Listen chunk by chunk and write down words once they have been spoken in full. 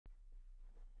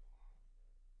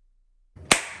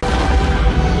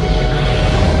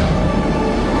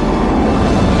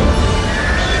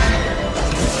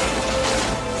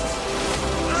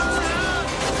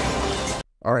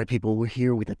right, people, we're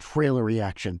here with a trailer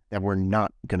reaction that we're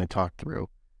not going to talk through.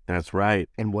 That's right.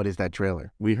 And what is that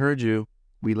trailer? We heard you.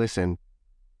 We listened.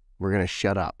 We're going to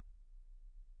shut up.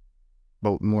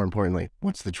 But more importantly,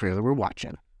 what's the trailer we're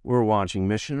watching? We're watching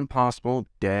Mission Impossible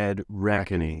Dead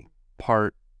Reckoning,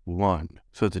 Part 1.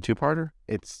 So it's a two-parter?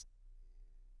 It's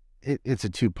a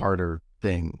two-parter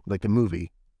thing, like the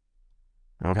movie.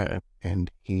 Okay.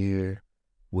 And here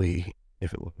we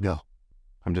If it will go.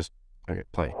 Okay,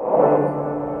 play.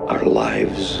 Our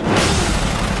lives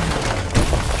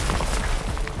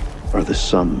are the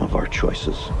sum of our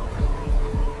choices.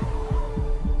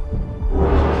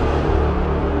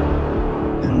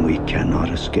 And we cannot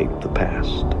escape the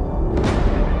past.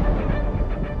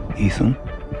 Ethan,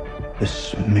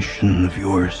 this mission of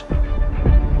yours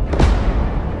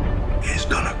is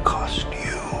gonna cost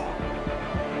you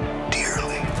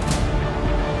dearly.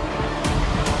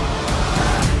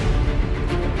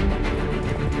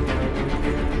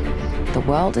 The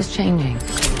world is changing.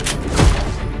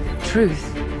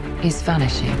 Truth is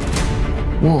vanishing.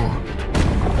 War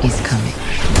is coming.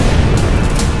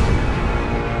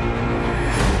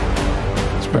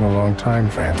 It's been a long time,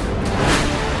 friend.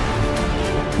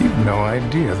 You've no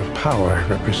idea the power I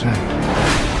represent.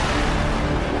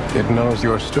 It knows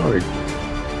your story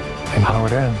and how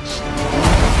it ends.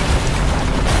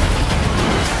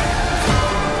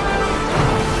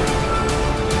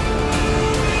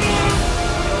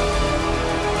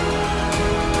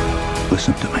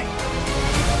 Listen to me.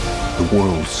 The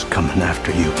world's coming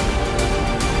after you.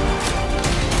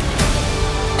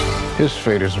 His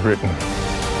fate is written.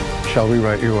 Shall we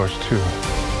write yours too?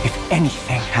 If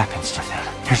anything happens to them,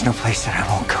 there's no place that I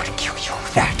won't go to kill you.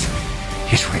 That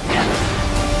is written.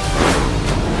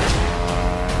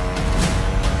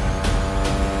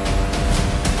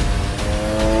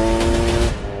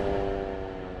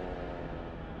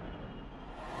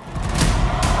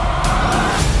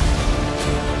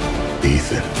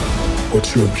 Ethan,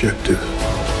 what's your objective?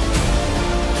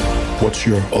 What's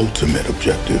your ultimate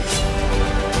objective?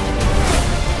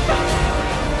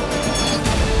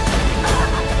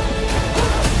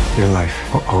 Your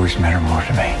life will always matter more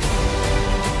to me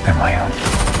than my own.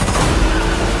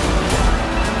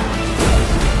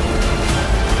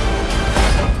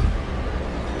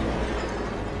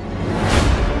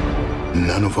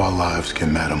 None of our lives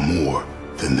can matter more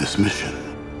than this mission.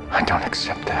 I don't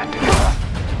accept that.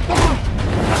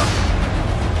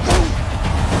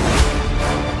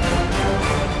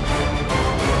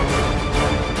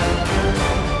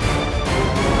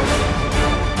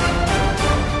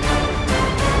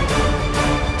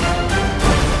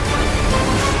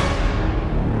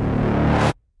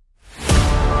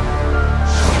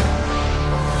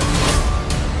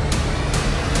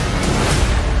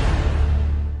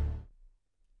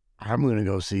 I'm going to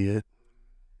go see it.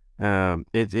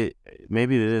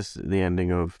 Maybe it is the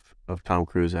ending of Tom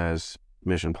Cruise as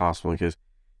Mission Impossible, because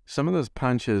some of those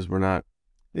punches were not.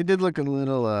 They did look a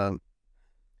little,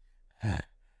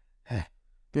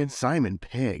 then Simon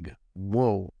Pegg.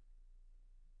 Whoa.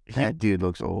 That dude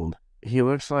looks old. He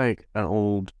looks like an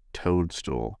old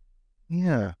toadstool.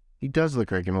 Yeah, he does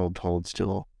look like an old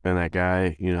toadstool. And that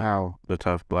guy, you know, How? the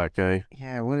tough black guy.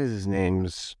 Yeah, what is his name?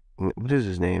 What is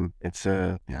his name? It's,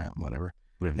 yeah, whatever.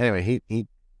 Anyway, he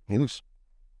looks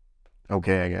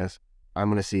okay, I guess. I'm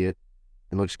going to see it.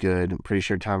 It looks good. I'm pretty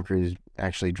sure Tom Cruise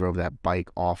actually drove that bike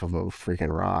off of a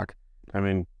freaking rock. I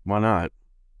mean, why not?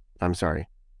 I'm sorry.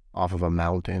 Off of a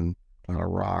mountain on a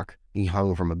rock. He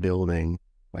hung from a building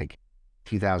like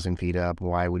 2,000 feet up.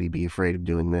 Why would he be afraid of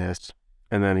doing this?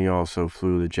 And then he also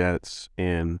flew the jets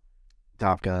in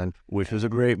Top Gun, which is a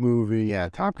great movie. Yeah,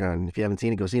 Top Gun. If you haven't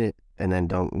seen it, go see it. And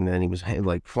then he was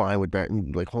like flying with that,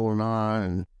 like holding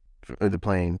on the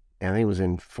plane. And he was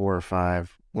in 4 or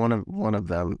 5. One of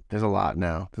them. There's a lot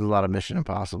now. There's a lot of Mission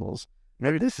Impossibles.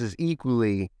 Maybe this is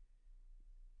equally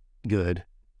good.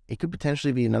 It could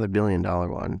potentially be another $1 billion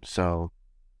one. So,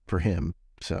 for him.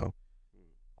 So,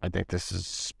 I think this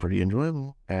is pretty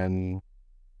enjoyable. And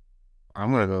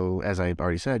I'm gonna go, as I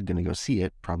already said, gonna go see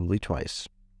it probably twice,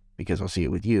 because I'll see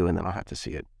it with you, and then I'll have to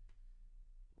see it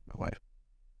with my wife.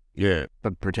 Yeah.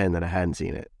 But pretend that I hadn't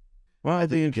seen it. Well, I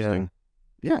think interesting.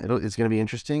 Yeah, it's going to be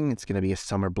interesting. It's going to be a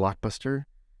summer blockbuster.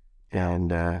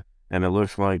 And it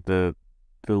looks like the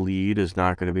lead is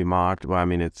not going to be mocked. Well, I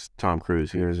mean, it's Tom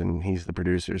Cruise here, and he's the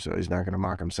producer, so he's not going to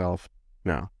mock himself.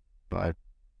 No. But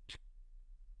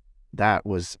that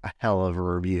was a hell of a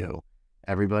review.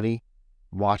 Everybody,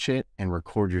 watch it and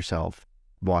record yourself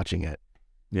watching it.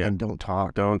 Yeah. And don't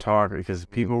talk. Don't talk, because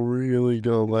people really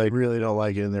don't like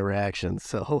it in their reactions.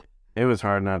 So it was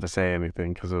hard not to say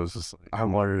anything, because it was just like, I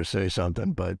wanted to say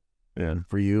something, but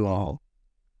for you all,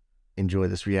 enjoy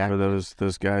this For reaction.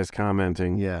 those guys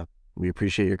commenting. Yeah. We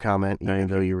appreciate your comment, even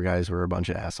though you guys were a bunch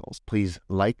of assholes. Please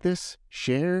like this,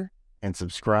 share, and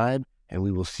subscribe, and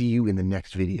we will see you in the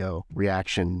next video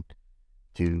reaction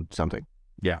to something.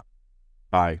 Yeah.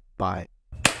 Bye. Bye.